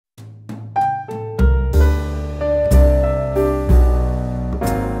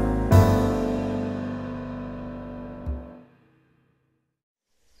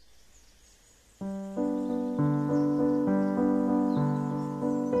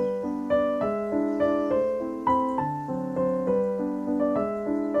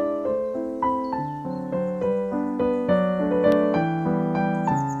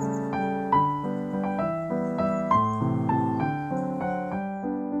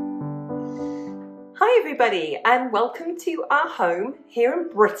Hi everybody, and welcome to our home here in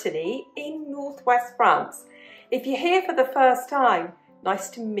Brittany in northwest France. If you're here for the first time, nice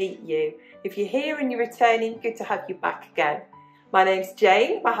to meet you. If you're here and you're returning, good to have you back again. My name's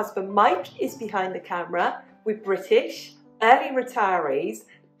Jane, my husband Mike is behind the camera. We're British, early retirees,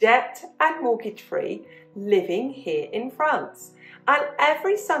 debt and mortgage free, living here in France. And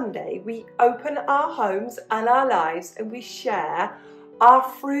every Sunday we open our homes and our lives and we share our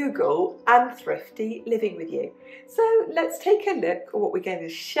frugal and thrifty living with you. So let's take a look at what we're going to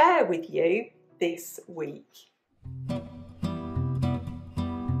share with you this week.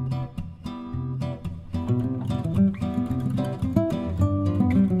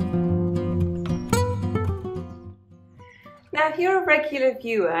 Now, if you're a regular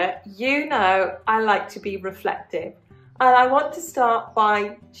viewer, you know I like to be reflective, and I want to start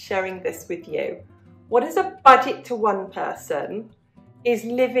by sharing this with you. What is a budget to one person is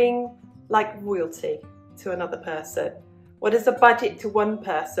living like royalty to another person. What is a budget to one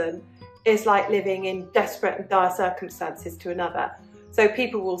person is like living in desperate and dire circumstances to another. So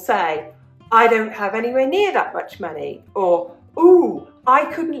people will say, I don't have anywhere near that much money, or, ooh, I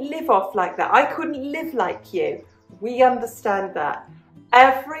couldn't live off like that. I couldn't live like you. We understand that.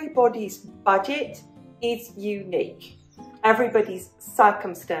 Everybody's budget is unique. Everybody's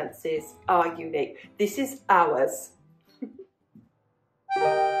circumstances are unique. This is ours.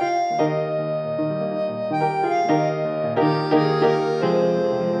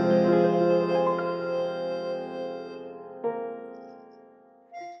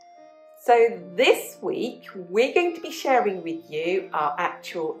 So this week we're going to be sharing with you our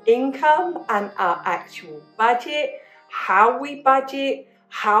actual income and our actual budget, how we budget,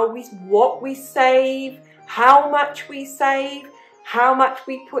 what we save, how much we save, how much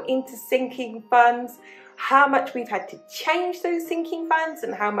we put into sinking funds, how much we've had to change those sinking funds,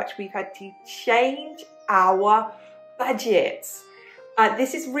 and how much we've had to change our budgets.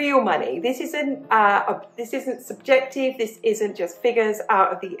 This is real money. This isn't subjective. This isn't just figures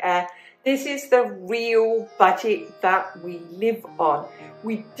out of the air. This is the real budget that we live on.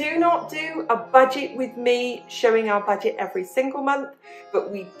 We do not do a budget with me showing our budget every single month,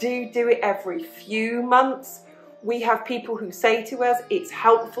 but we do it every few months. We have people who say to us it's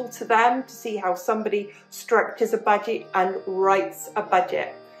helpful to them to see how somebody structures a budget and writes a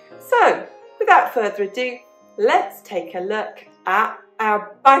budget. So, without further ado, let's take a look at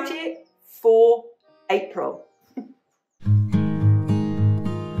our budget for April.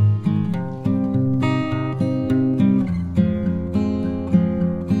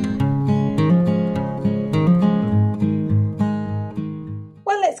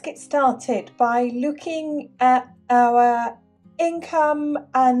 Get started by looking at our income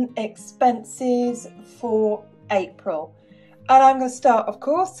and expenses for April, and I'm going to start of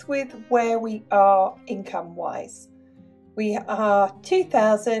course with where we are income wise. We are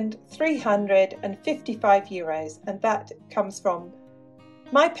 €2,355, and that comes from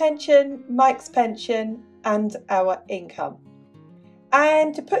my pension, Mike's pension and our income.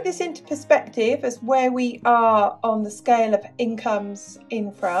 And to put this into perspective as where we are on the scale of incomes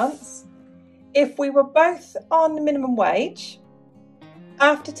in France, if we were both on minimum wage,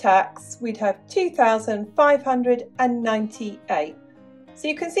 after tax, we'd have 2,598. So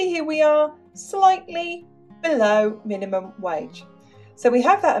you can see here we are slightly below minimum wage. So we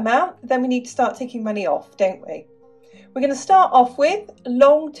have that amount, then we need to start taking money off, don't we? We're going to start off with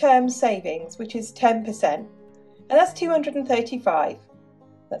long-term savings, which is 10%. And that's 235.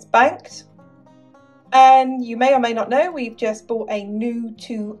 That's banked. And you may or may not know, we've just bought a new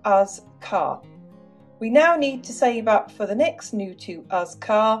to us car. We now need to save up for the next new to us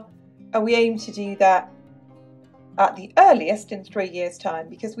car, and we aim to do that at the earliest in 3 years' time,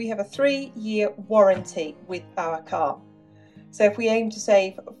 because we have a 3-year warranty with our car. So if we aim to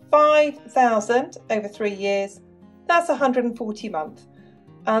save 5,000 over 3 years, that's 140 a month.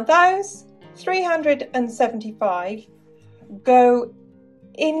 And those 375 go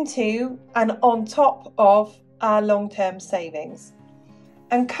into and on top of our long-term savings.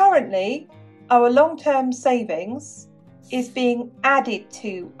 And currently our long-term savings is being added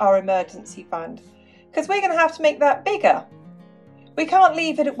to our emergency fund, because we're going to have to make that bigger. We can't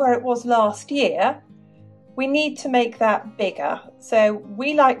leave it at where it was last year. We need to make that bigger. So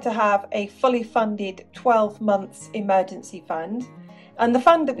we like to have a fully funded 12 months emergency fund, and the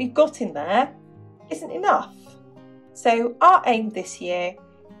fund that we've got in there isn't enough. So our aim this year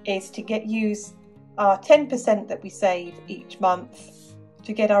is to use our 10% that we save each month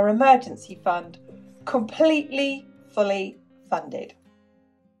to get our emergency fund completely, fully funded.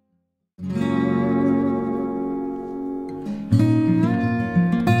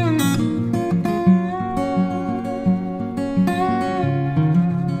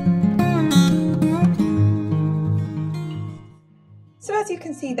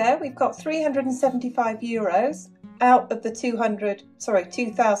 see there, we've got €375 out of the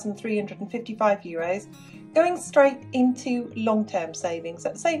 2,355 euros going straight into long-term savings.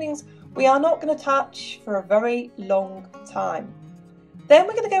 That savings we are not going to touch for a very long time. Then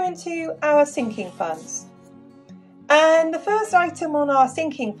we're going to go into our sinking funds. And the first item on our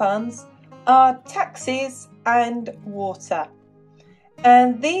sinking funds are taxes and water.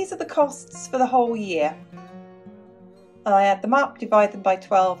 And these are the costs for the whole year. I add them up, divide them by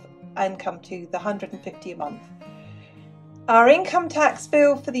 12 and come to the 150 a month. Our income tax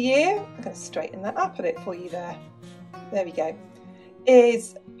bill for the year, I'm going to straighten that up a bit for you there. There we go.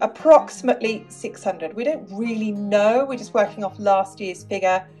 Is approximately 600. We don't really know. We're just working off last year's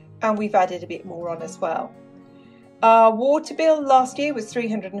figure and we've added a bit more on as well. Our water bill last year was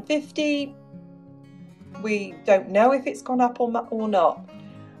 350. We don't know if it's gone up or not.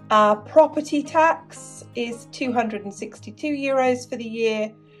 Our property tax is 262 euros for the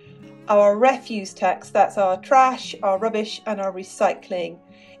year. Our refuse tax, that's our trash, our rubbish and our recycling,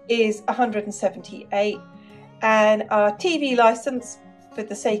 is 178. And our TV licence, for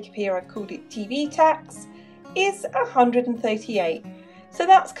the sake of here I've called it TV tax, is 138. So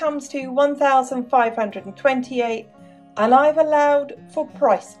that comes to 1,528 and I've allowed for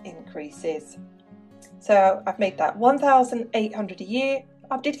price increases. So I've made that 1,800 a year,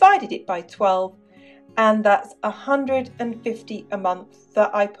 I've divided it by 12 and that's 150 a month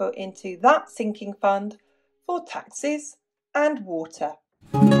that I put into that sinking fund for taxes and water.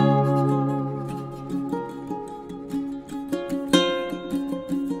 The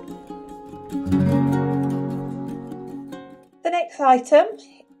next item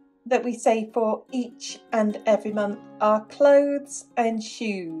that we save for each and every month are clothes and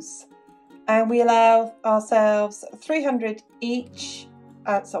shoes. And we allow ourselves 300 each,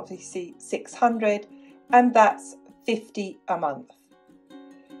 that's obviously 600, and that's 50 a month.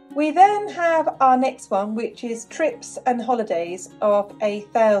 We then have our next one, which is trips and holidays of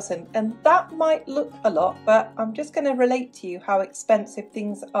 1,000, and that might look a lot, but I'm just going to relate to you how expensive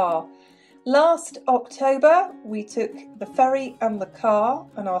things are. Last October, we took the ferry and the car,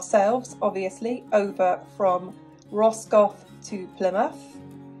 and ourselves, obviously, over from Roscoff to Plymouth.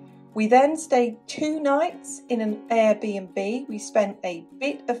 We then stayed 2 nights in an Airbnb. We spent a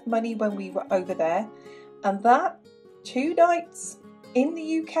bit of money when we were over there, and that 2 nights in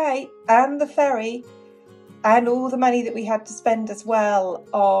the UK and the ferry and all the money that we had to spend as well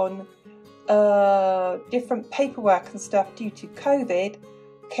on different paperwork and stuff due to COVID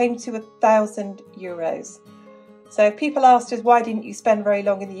came to 1,000 euros. So if people asked us why didn't you spend very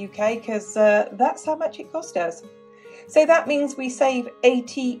long in the UK, because that's how much it cost us. So that means we save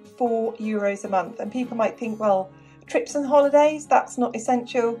 84 euros a month, and people might think, well, trips and holidays, that's not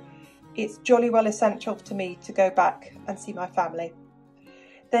essential. It's jolly well essential to me to go back and see my family.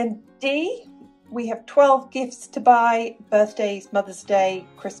 Then D, we have 12 gifts to buy, birthdays, Mother's Day,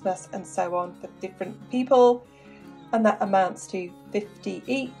 Christmas and so on for different people, and that amounts to 50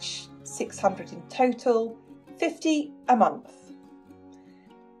 each, 600 in total, 50 a month.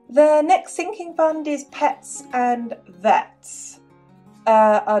 The next sinking fund is pets and vets.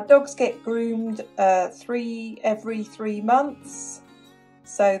 Our dogs get groomed every 3 months,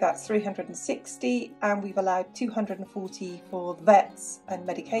 so that's 360, and we've allowed 240 for vets and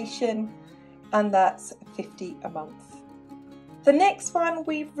medication, and that's 50 a month. The next one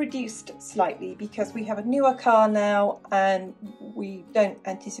we've reduced slightly because we have a newer car now and we don't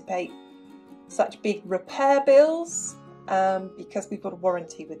anticipate such big repair bills because we've got a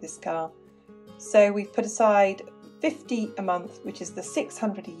warranty with this car. So we've put aside 50 a month, which is the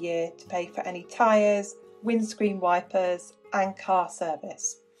 600 a year, to pay for any tyres, windscreen wipers and car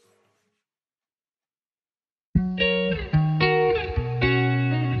service.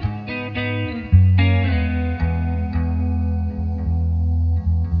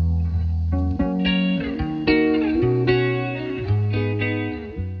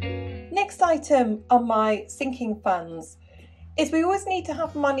 Next item on my sinking funds is we always need to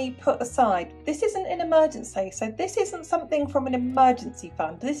have money put aside. This isn't an emergency, so this isn't something from an emergency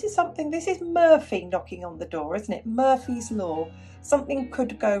fund. This is Murphy knocking on the door, isn't it? Murphy's Law. Something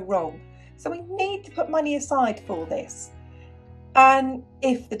could go wrong. So we need to put money aside for this. And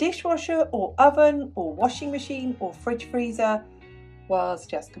if the dishwasher or oven or washing machine or fridge freezer was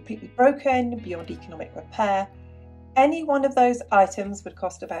just completely broken beyond economic repair, any one of those items would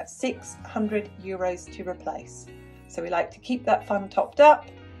cost about 600 euros to replace. So we like to keep that fund topped up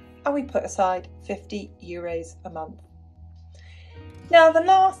and we put aside 50 euros a month. Now the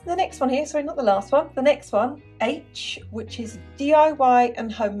next one here, sorry, not the last one, the next one, H, which is DIY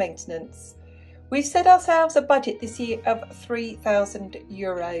and home maintenance. We've set ourselves a budget this year of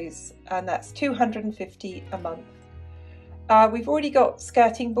 €3,000, and that's 250 a month. We've already got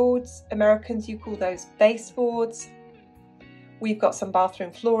skirting boards. Americans, you call those baseboards. We've got some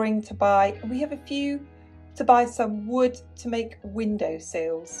bathroom flooring to buy, and we have a few to buy some wood to make window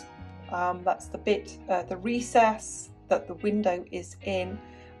sills. That's the bit, the recess that the window is in,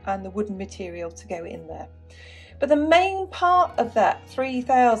 and the wooden material to go in there. But the main part of that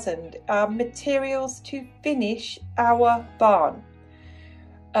 3,000 are materials to finish our barn.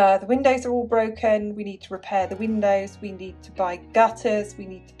 The windows are all broken. We need to repair the windows. We need to buy gutters. We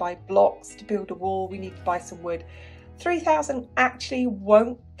need to buy blocks to build a wall. We need to buy some wood. 3,000 actually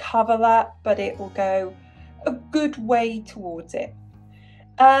won't cover that, but it will go a good way towards it.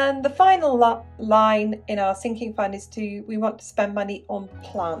 And the final line in our sinking fund is we want to spend money on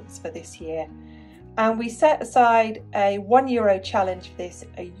plants for this year. And we set aside a €1 challenge for this,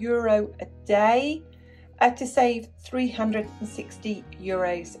 €1 a day, to save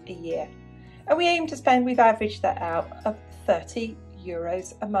 €360 a year. And we aim to spend, we've averaged that out, of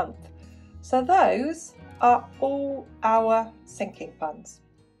 €30 a month. So those are all our sinking funds.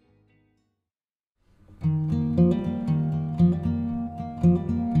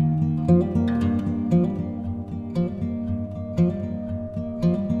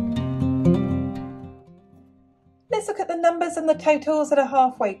 Let's look at the numbers and the totals at a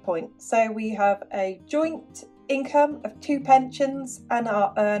halfway point. So we have a joint income of 2 pensions and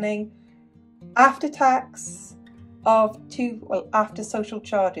are earning after tax of after social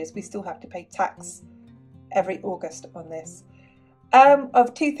charges, we still have to pay tax every August on this,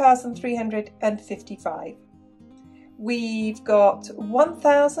 of 2,355. We've got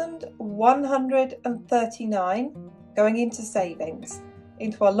 1,139 going into savings,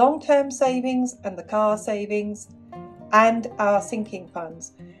 into our long-term savings and the car savings and our sinking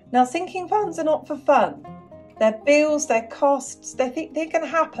funds. Now, sinking funds are not for fun. They're bills, they're costs, they're going to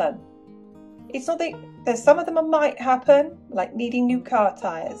happen. It's not that there's some of them might happen, like needing new car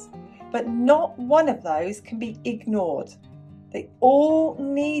tyres, but not one of those can be ignored. They all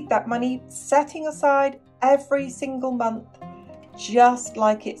need that money setting aside every single month, just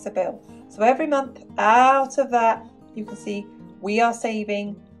like it's a bill. So every month out of that, you can see we are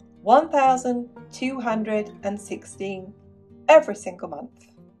saving 1,216 every single month.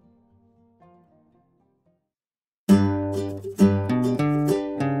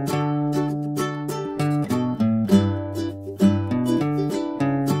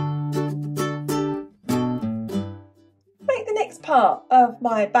 Right, the next part of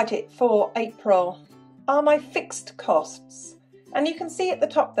my budget for April are my fixed costs. And you can see at the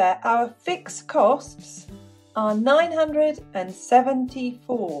top there, our fixed costs are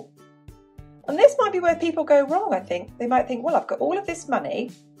 974. And this might be where people go wrong, I think. They might think, well, I've got all of this money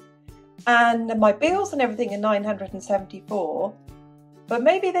and my bills and everything are 974, but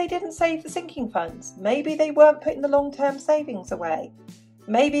maybe they didn't save the sinking funds. Maybe they weren't putting the long-term savings away.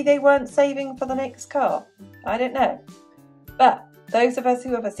 Maybe they weren't saving for the next car. I don't know. But those of us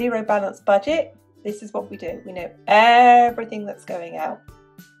who have a zero balance budget, this is what we do. We know everything that's going out.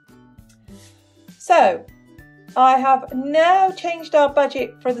 So I have now changed our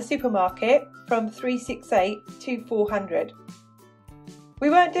budget for the supermarket from 368 to 400. We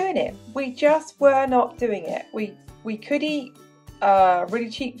weren't doing it. We just were not doing it. We could eat really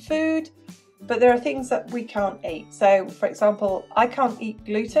cheap food, but there are things that we can't eat. So, for example, I can't eat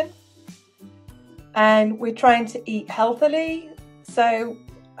gluten, and we're trying to eat healthily. So,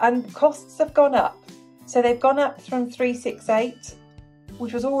 and costs have gone up. So they've gone up from 368,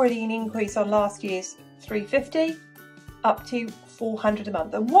 which was already an increase on last year's 350, up to 400 a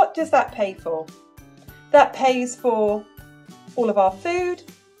month. And what does that pay for? That pays for all of our food,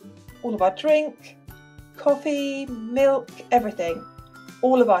 all of our drink, coffee, milk, everything,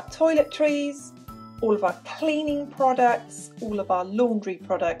 all of our toiletries, all of our cleaning products, all of our laundry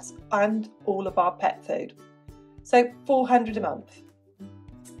products, and all of our pet food. So 400 a month.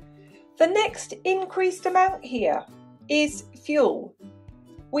 The next increased amount here is fuel.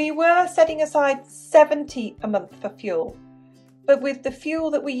 We were setting aside 70 a month for fuel, but with the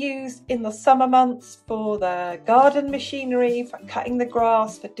fuel that we use in the summer months for the garden machinery, for cutting the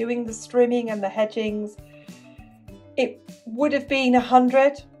grass, for doing the trimming and the hedgings, it would have been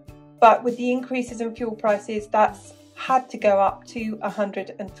 100, but with the increases in fuel prices, that's had to go up to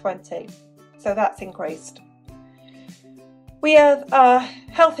 120. So that's increased. We have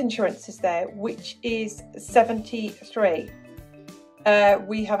health insurances there, which is 73.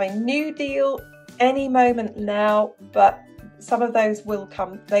 We have a new deal any moment now, but some of those will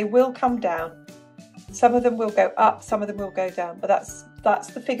come. They will come down. Some of them will go up, some of them will go down, but that's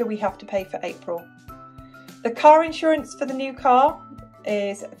the figure we have to pay for April. The car insurance for the new car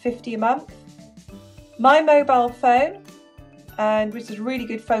is £50 a month. My mobile phone, and which is a really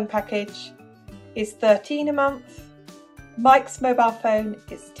good phone package, is £13 a month. Mike's mobile phone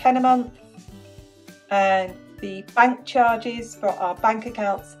is £10 a month. And the bank charges for our bank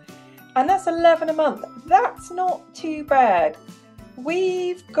accounts, and that's £11 a month. That's not too bad.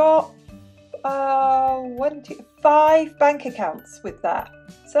 We've got 5 bank accounts with that,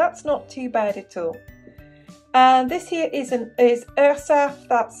 so that's not too bad at all. And this here is URSAF.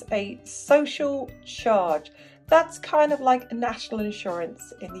 That's a social charge. That's kind of like a national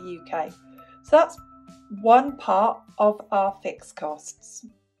insurance in the UK. So that's one part of our fixed costs.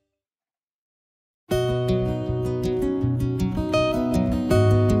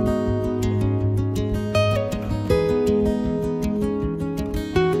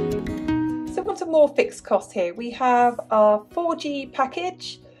 More fixed costs here. We have our 4G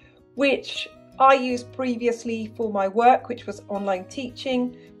package, which I used previously for my work, which was online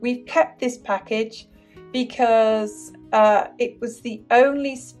teaching. We've kept this package because it was the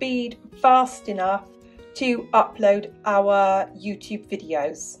only speed fast enough to upload our YouTube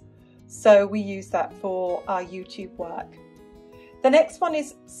videos. So we use that for our YouTube work. The next one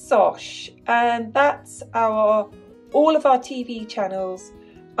is SOSH, and that's all of our TV channels,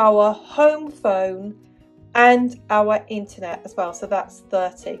 our home phone and our internet as well, so that's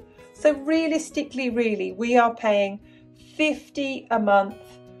 30. So realistically, really, we are paying £50 a month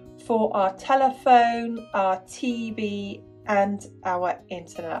for our telephone, our TV and our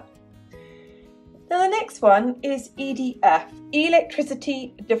internet. Now the next one is EDF,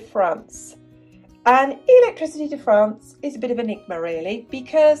 Electricité de France. And Electricité de France is a bit of an enigma really,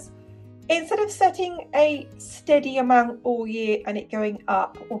 because instead of setting a steady amount all year and it going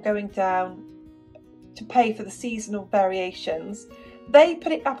up or going down to pay for the seasonal variations, they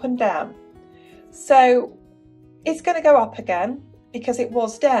put it up and down. So it's going to go up again because it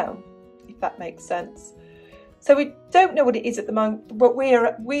was down, if that makes sense. So we don't know what it is at the moment, but we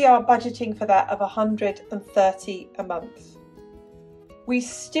are budgeting for that of £130 a month. We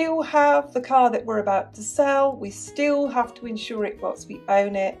still have the car that we're about to sell. We still have to insure it whilst we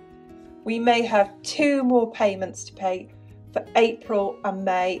own it. We may have 2 more payments to pay for April and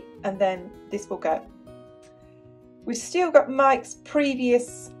May, and then this will go. We've still got Mike's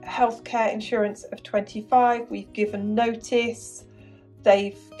previous healthcare insurance of 25. We've given notice.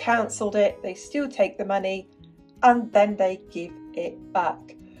 They've cancelled it. They still take the money and then they give it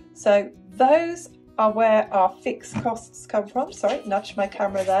back. So those are where our fixed costs come from. Sorry, nudge my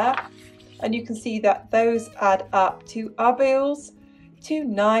camera there. And you can see that those add up to our bills to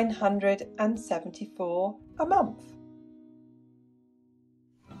 £974 a month.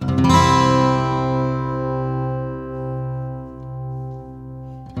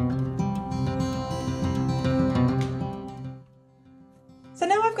 So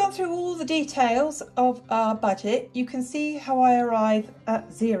now I've gone through all the details of our budget, you can see how I arrive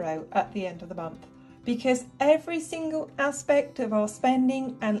at 0 at the end of the month, because every single aspect of our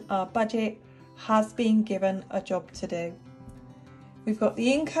spending and our budget has been given a job to do. We've got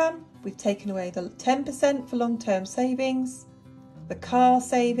the income, we've taken away the 10% for long-term savings, the car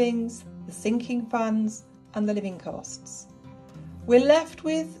savings, the sinking funds and the living costs. We're left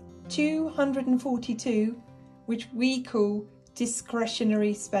with 242, which we call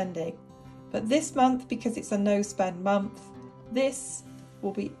discretionary spending. But this month, because it's a no spend month, this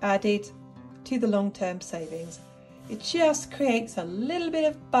will be added to the long-term savings. It just creates a little bit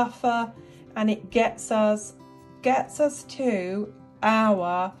of buffer and it gets us to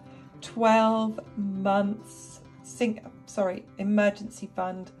our 12 months emergency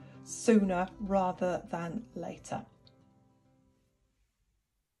fund sooner rather than later.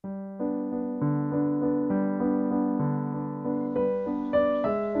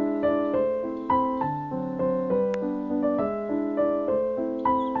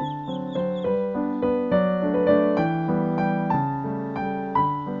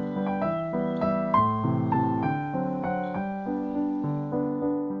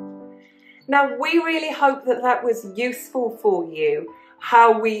 Now, we really hope that that was useful for you,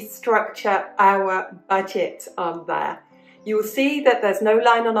 how we structure our budget on there. You will see that there's no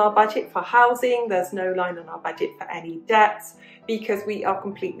line on our budget for housing, there's no line on our budget for any debts, because we are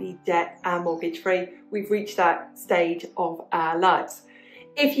completely debt and mortgage free. We've reached that stage of our lives.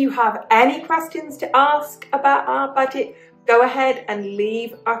 If you have any questions to ask about our budget, go ahead and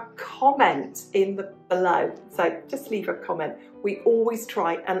leave a comment below. So just leave a comment. We always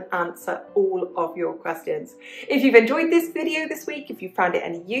try and answer all of your questions. If you've enjoyed this video this week, if you found it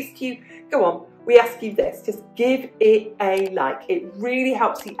any use to you, go on, we ask you this, just give it a like. It really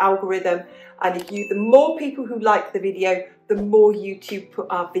helps the algorithm, and the more people who like the video, the more YouTube put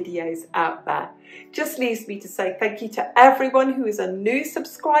our videos out there. Just leaves me to say thank you to everyone who is a new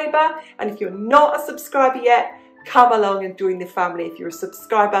subscriber, and if you're not a subscriber yet, come along and join the family. If you're a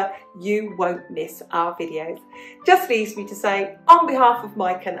subscriber, you won't miss our videos. Just leaves me to say, on behalf of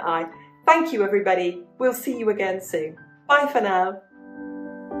Mike and I, thank you everybody. We'll see you again soon. Bye for now.